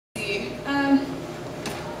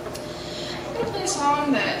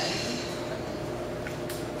song that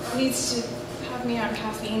needs to have me on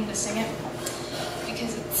caffeine to sing it,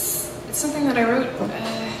 because it's something that I wrote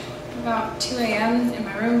about 2 a.m. in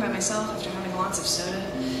my room by myself after having lots of soda,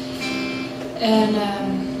 and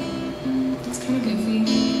it's kind of goofy.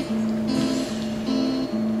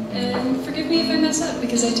 And forgive me if I mess up,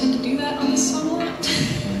 because I tend to do that on the song a lot.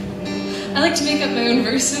 I like to make up my own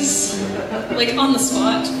verses, like on the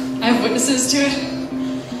spot. I have witnesses to it.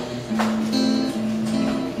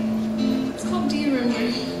 It's called Do You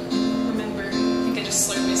Remember? I think I just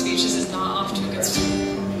slurred my speech. This is not off to a good start.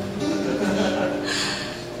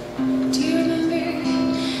 Do you remember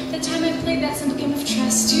the time I played that simple game of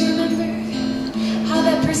trust? Do you remember how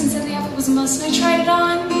that person said the outfit was a must and I tried it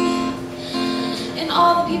on? And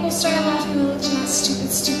all the people started laughing and looked at that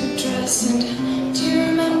stupid, stupid dress. And do you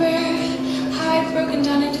remember how I'd broken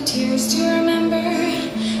down into tears? Do you remember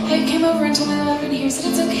how you came over and told my lover in here,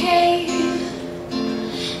 said it's okay?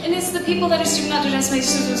 And it's the people that are stupid not to dress, my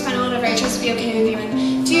sister was fine, whatever, I chose to be okay with you.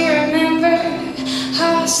 And do you remember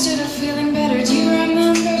how I stood up feeling better? Do you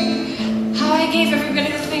remember how I gave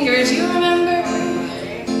everybody the finger? Do you remember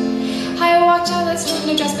how I walked out that still in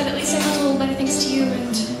a dress, but at least I felt a little better thanks to you?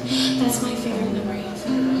 And that's my favorite memory of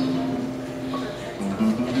you.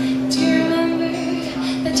 Do you remember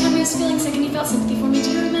the time I was feeling sick and you felt sympathy for me? Do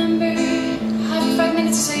you remember how every 5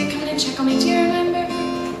 minutes or so you'd come in and check on me? Do you remember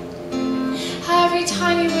how every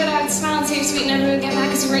time you would I would smile and say you're sweet and never would get back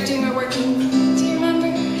because you weren't doing or working? Do you remember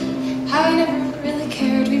how I never really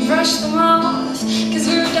cared? We brushed them off because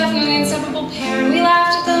we were definitely an inseparable pair, and we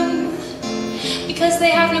laughed at them because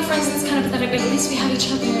they have no friends and it's kind of pathetic, but at least we have each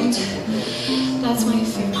other, and that's my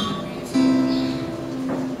favorite memory of you.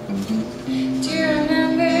 Do you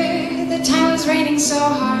remember the time it was raining so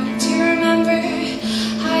hard? Do you remember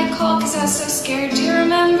how I called because I was so scared? Do you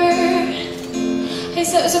remember I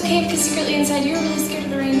said it was okay because secretly inside you were really scared of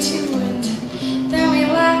the rain too? And then we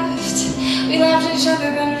laughed at each other,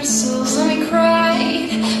 then our souls, then we cried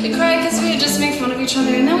because we had just made fun of each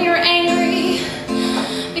other, and then we were angry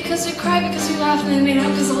because we cried because we laughed and then made out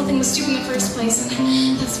because the whole thing was stupid in the first place,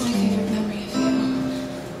 and that's my favorite memory of you.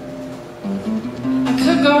 I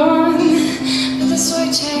could go on, but this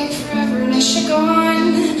would take forever, and I should go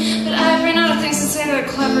on, but I've ran out of things to say that are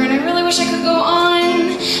clever, and I really wish I could go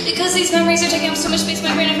on, because these memories are taking up so much space in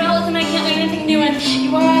my brain. If not, then I can't learn anything new, and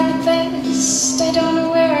you are the best. I don't know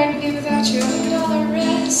where I'd be without you. Look at all the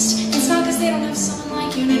rest. It's not because they don't have someone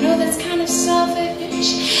like you, and I know that's kind of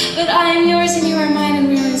selfish, but I am yours and you are mine, and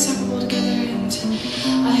we are inseparable together.